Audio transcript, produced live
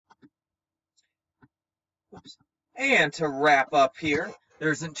Oops. And to wrap up here,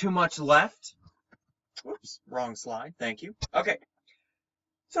 there isn't too much left. Whoops, wrong slide. Thank you. Okay.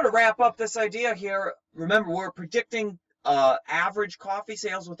 So to wrap up this idea here, remember we're predicting average coffee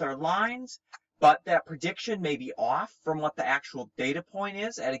sales with our lines, but that prediction may be off from what the actual data point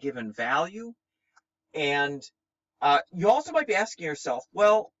is at a given value. And you also might be asking yourself,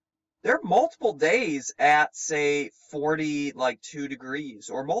 well, there are multiple days at, say, 42 degrees,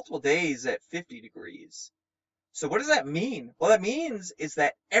 or multiple days at 50 degrees. So what does that mean? Well, that means is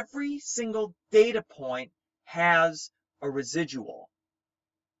that every single data point has a residual.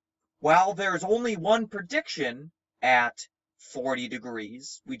 While there's only one prediction at 40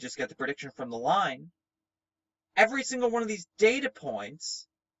 degrees, we just get the prediction from the line, every single one of these data points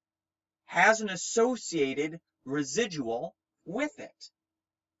has an associated residual with it.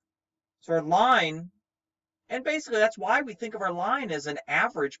 So our line, and basically that's why we think of our line as an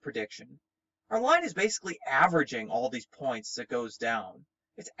average prediction. Our line is basically averaging all these points that goes down.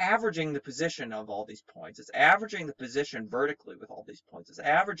 It's averaging the position of all these points. It's averaging the position vertically with all these points. It's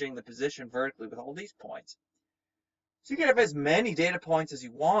averaging the position vertically with all these points. So you can have as many data points as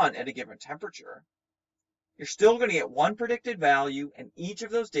you want at a given temperature. You're still going to get one predicted value, and each of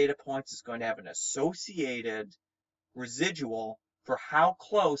those data points is going to have an associated residual for how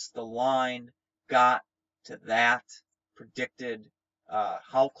close the line got to that predicted,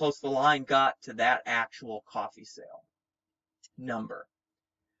 how close the line got to that actual coffee sale number.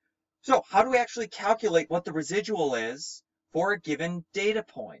 So how do we actually calculate what the residual is for a given data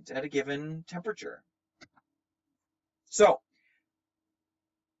point at a given temperature? So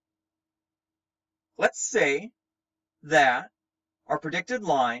let's say that our predicted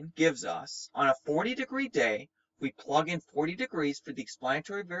line gives us, on a 40-degree day, we plug in 40 degrees for the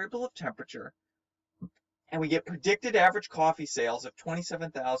explanatory variable of temperature, and we get predicted average coffee sales of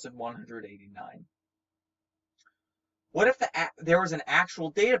 27,189. What if there was an actual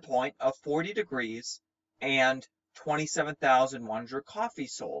data point of 40 degrees and 27,100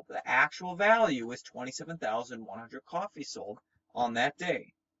 coffees sold? The actual value is 27,100 coffees sold on that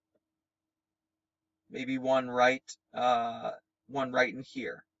day. Maybe one right in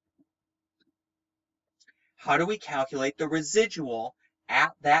here. How do we calculate the residual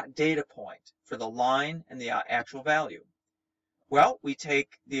at that data point for the line and the actual value? Well, we take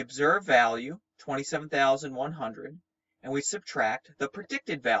the observed value, 27,100, and we subtract the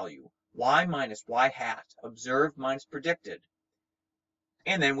predicted value, y minus y hat, observed minus predicted.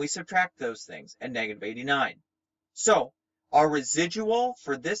 And then we subtract those things at negative 89. So our residual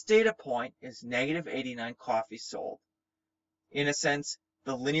for this data point is negative 89 coffees sold. In a sense,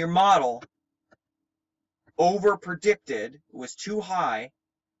 the linear model over-predicted, was too high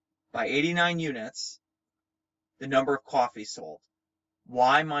by 89 units, the number of coffees sold.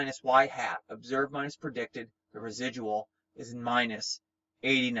 Y minus y hat, observed minus predicted, the residual is minus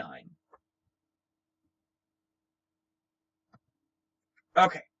 89.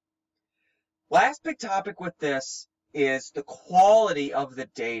 Okay. Last big topic with this is the quality of the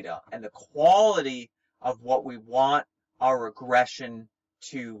data and the quality of what we want our regression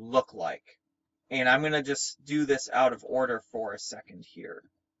to look like. And I'm going to just do this out of order for a second here,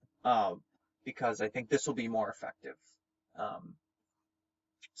 because I think this will be more effective.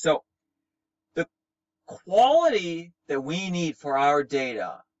 So the quality that we need for our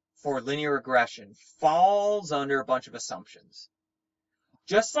data for linear regression falls under a bunch of assumptions.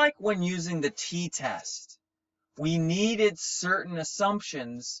 Just like when using the t-test, we needed certain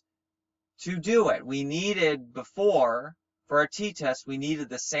assumptions to do it. We needed before, for our t-test, we needed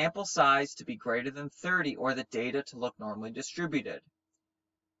the sample size to be greater than 30 or the data to look normally distributed.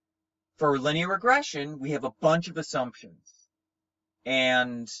 For linear regression, we have a bunch of assumptions.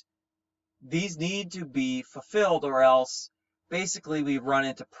 And these need to be fulfilled, or else basically we run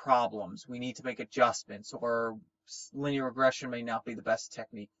into problems. We need to make adjustments, or linear regression may not be the best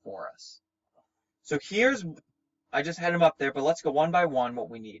technique for us. So here's, I just had them up there, but let's go one by one what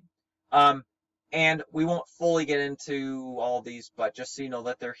we need. And we won't fully get into all these, but just so you know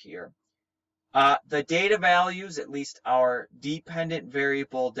that they're here. The data values, at least our dependent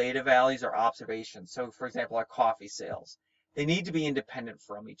variable data values, are observations. So for example, our coffee sales. They need to be independent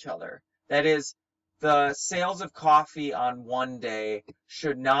from each other. That is, the sales of coffee on one day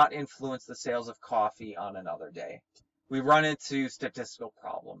should not influence the sales of coffee on another day. We run into statistical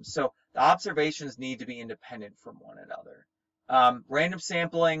problems. So the observations need to be independent from one another. Random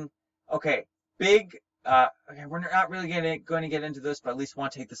sampling, okay, big, okay, we're not really going to get into this, but at least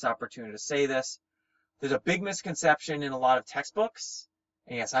want to take this opportunity to say this. There's a big misconception in a lot of textbooks,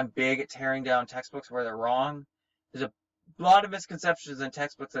 and yes, I'm big at tearing down textbooks where they're wrong. There's a a lot of misconceptions in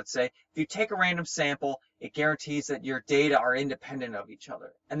textbooks that say if you take a random sample, it guarantees that your data are independent of each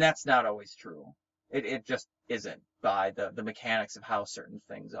other. And that's not always true. It just isn't by the mechanics of how certain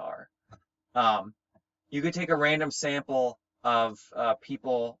things are. You could take a random sample of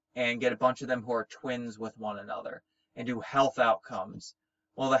people and get a bunch of them who are twins with one another and do health outcomes.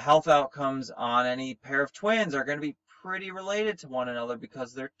 Well, the health outcomes on any pair of twins are going to be pretty related to one another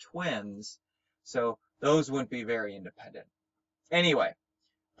because they're twins. So those wouldn't be very independent. Anyway,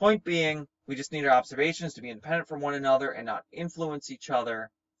 point being, we just need our observations to be independent from one another and not influence each other.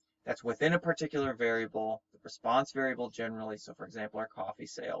 That's within a particular variable, the response variable generally. So for example, our coffee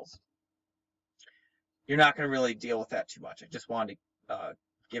sales. You're not going to really deal with that too much. I just wanted to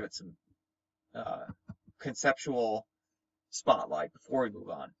give it some conceptual spotlight before we move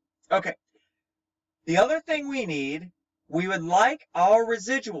on. Okay. The other thing we would like our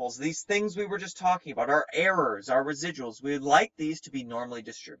residuals, these things we were just talking about, our errors, our residuals, we would like these to be normally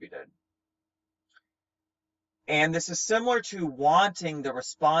distributed. And this is similar to wanting the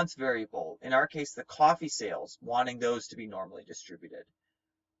response variable, in our case, the coffee sales, wanting those to be normally distributed.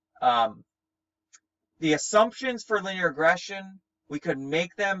 The assumptions for linear regression, we could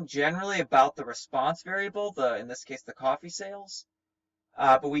make them generally about the response variable, in this case, the coffee sales.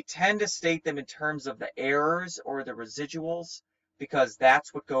 But we tend to state them in terms of the errors or the residuals because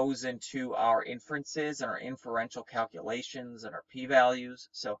that's what goes into our inferences and our inferential calculations and our p-values.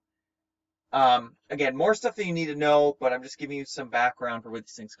 So again, more stuff that you need to know, but I'm just giving you some background for where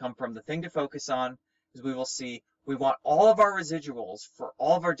these things come from. The thing to focus on is we will see we want all of our residuals for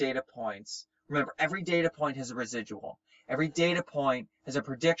all of our data points. Remember, every data point has a residual. Every data point has a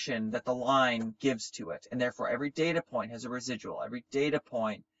prediction that the line gives to it, and therefore every data point has a residual. Every data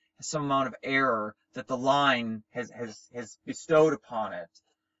point has some amount of error that the line has bestowed upon it,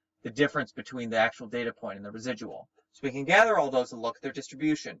 the difference between the actual data point and the residual. So we can gather all those and look at their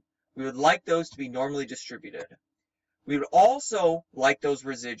distribution. We would like those to be normally distributed. We would also like those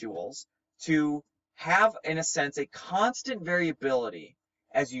residuals to have, in a sense, a constant variability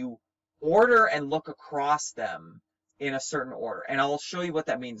as you order and look across them in a certain order. And I'll show you what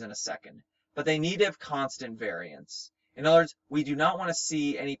that means in a second. But they need to have constant variance. In other words, we do not want to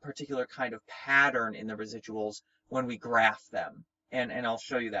see any particular kind of pattern in the residuals when we graph them. And I'll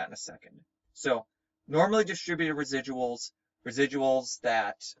show you that in a second. So normally distributed residuals, residuals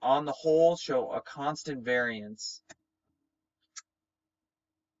that on the whole show a constant variance.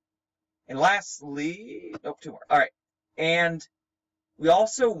 And lastly, two more. All right. And we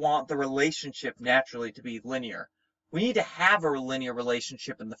also want the relationship naturally to be linear. We need to have a linear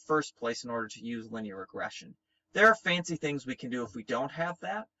relationship in the first place in order to use linear regression. There are fancy things we can do if we don't have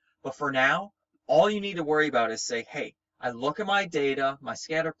that, but for now, all you need to worry about is say, hey, I look at my data, my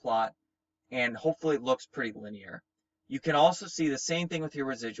scatter plot, and hopefully it looks pretty linear. You can also see the same thing with your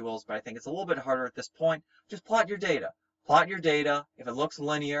residuals, but I think it's a little bit harder at this point. Just plot your data. Plot your data. If it looks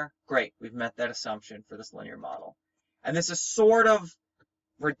linear, great. We've met that assumption for this linear model. And this is sort of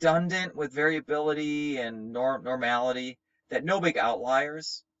redundant with variability and normality, that no big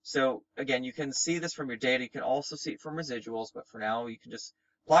outliers. So again, you can see this from your data. You can also see it from residuals, but for now, you can just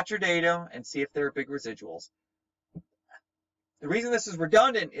plot your data and see if there are big residuals. The reason this is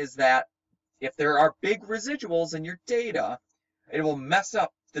redundant is that if there are big residuals in your data, it will mess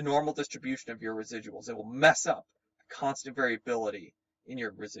up the normal distribution of your residuals. It will mess up the constant variability in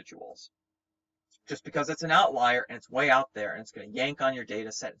your residuals. Just because it's an outlier and it's way out there and it's going to yank on your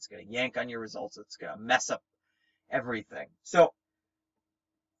data set, it's going to yank on your results, it's going to mess up everything. So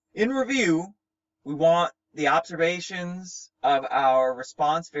in review, we want the observations of our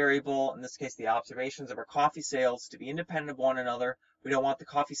response variable, in this case the observations of our coffee sales, to be independent of one another. We don't want the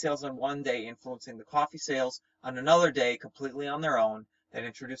coffee sales on one day influencing the coffee sales on another day completely on their own. That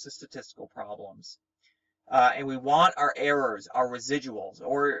introduces statistical problems. And we want our errors, our residuals,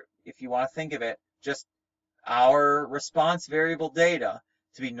 or if you want to think of it, just our response variable data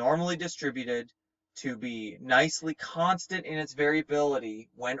to be normally distributed, to be nicely constant in its variability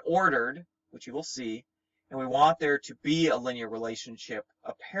when ordered, which you will see, and we want there to be a linear relationship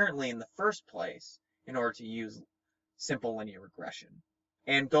apparently in the first place in order to use simple linear regression.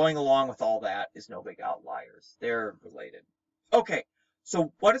 And going along with all that is no big outliers. They're related. Okay,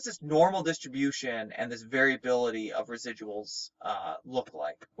 so what does this normal distribution and this variability of residuals look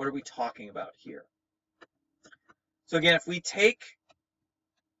like? What are we talking about here? So again, if we take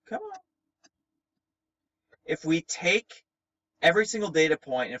every single data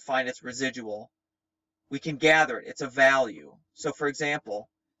point and find its residual, we can gather it. It's a value. So for example,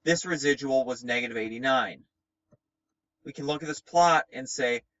 this residual was -89. We can look at this plot and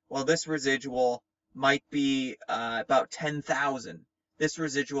say, well, this residual might be about 10,000. This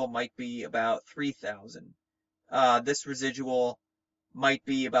residual might be about 3,000. This residual might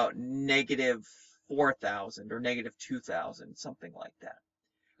be about negative 4,000 or negative 2,000, something like that.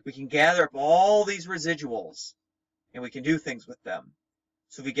 We can gather up all these residuals and we can do things with them.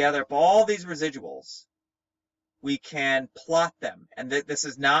 So if we gather up all these residuals, we can plot them. And this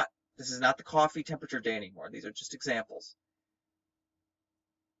is not the coffee temperature day anymore. These are just examples.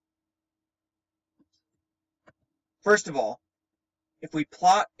 First of all, if we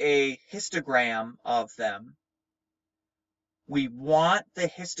plot a histogram of them, we want the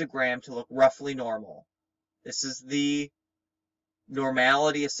histogram to look roughly normal. This is the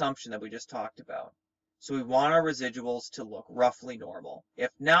normality assumption that we just talked about. So we want our residuals to look roughly normal.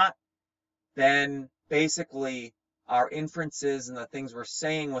 If not, then basically our inferences and the things we're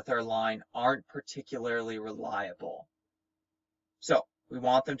saying with our line aren't particularly reliable. So we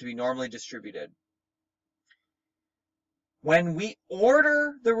want them to be normally distributed. When we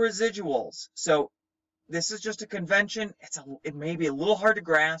order the residuals, so this is just a convention. It may be a little hard to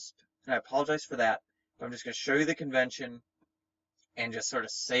grasp, and I apologize for that, but I'm just going to show you the convention and just sort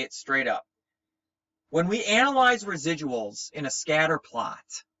of say it straight up. When we analyze residuals in a scatter plot,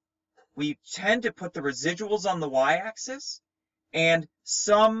 we tend to put the residuals on the y-axis and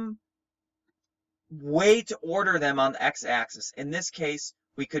some way to order them on the x-axis. In this case,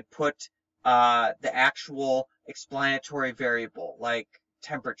 we could put the actual explanatory variable, like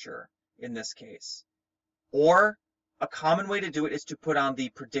temperature in this case. Or a common way to do it is to put on the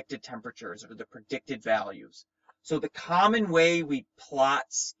predicted temperatures or the predicted values. So the common way we plot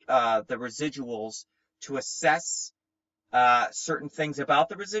the residuals to assess certain things about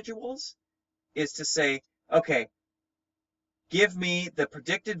the residuals is to say, okay, give me the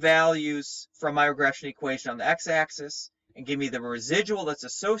predicted values from my regression equation on the x-axis and give me the residual that's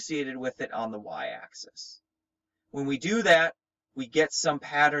associated with it on the y-axis. When we do that, we get some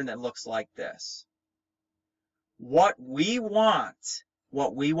pattern that looks like this. What we want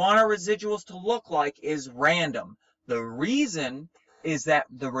our residuals to look like is random. The reason is that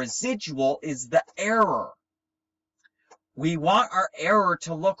the residual is the error. We want our error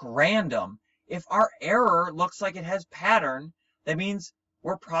to look random. If our error looks like it has pattern, that means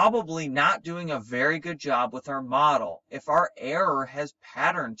we're probably not doing a very good job with our model. If our error has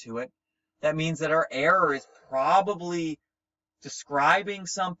pattern to it, that means that our error is probably describing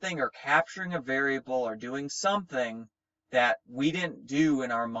something or capturing a variable or doing something that we didn't do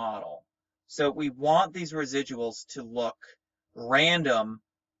in our model. So we want these residuals to look random,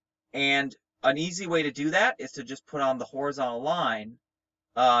 and an easy way to do that is to just put on the horizontal line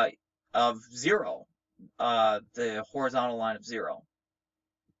of 0, the horizontal line of 0.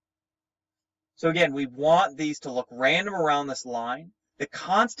 So again, we want these to look random around this line. The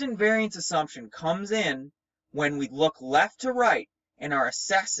constant variance assumption comes in when we look left to right and are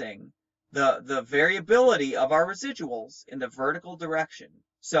assessing the variability of our residuals in the vertical direction.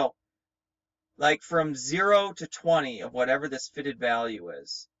 So like from 0 to 20 of whatever this fitted value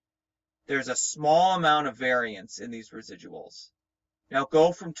is, there's a small amount of variance in these residuals. Now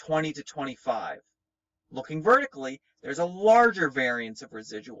go from 20 to 25. Looking vertically, there's a larger variance of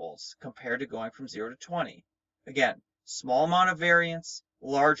residuals compared to going from 0 to 20. Again, small amount of variance,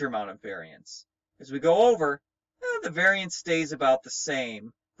 larger amount of variance. As we go over, the variance stays about the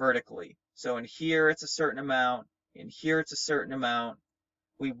same vertically. So in here it's a certain amount, in here it's a certain amount.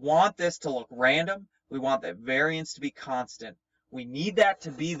 We want this to look random. We want that variance to be constant. We need that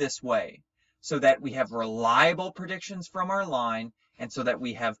to be this way so that we have reliable predictions from our line and so that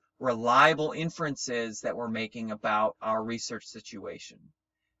we have reliable inferences that we're making about our research situation.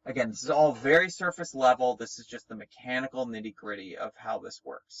 Again, this is all very surface level. This is just the mechanical nitty-gritty of how this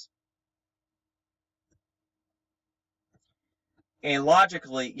works. And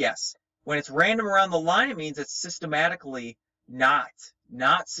logically, yes, when it's random around the line, it means it's systematically not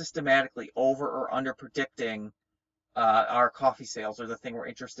systematically over or under predicting our coffee sales or the thing we're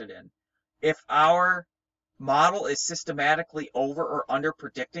interested in. If our model is systematically over or under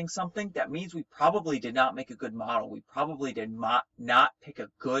predicting something, that means we probably did not make a good model. We probably did not pick a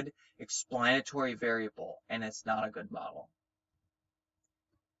good explanatory variable, and it's not a good model.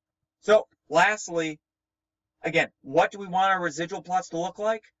 So lastly, again, what do we want our residual plots to look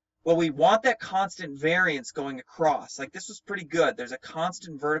like? Well, we want that constant variance going across. Like this was pretty good. There's a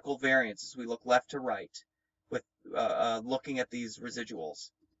constant vertical variance as we look left to right with looking at these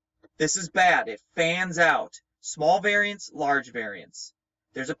residuals. This is bad. It fans out. Small variance, large variance.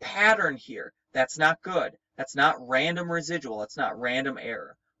 There's a pattern here. That's not good. That's not random residual. That's not random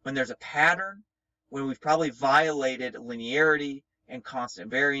error. When there's a pattern, when we've probably violated linearity and constant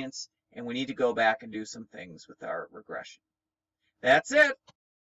variance, and we need to go back and do some things with our regression. That's it.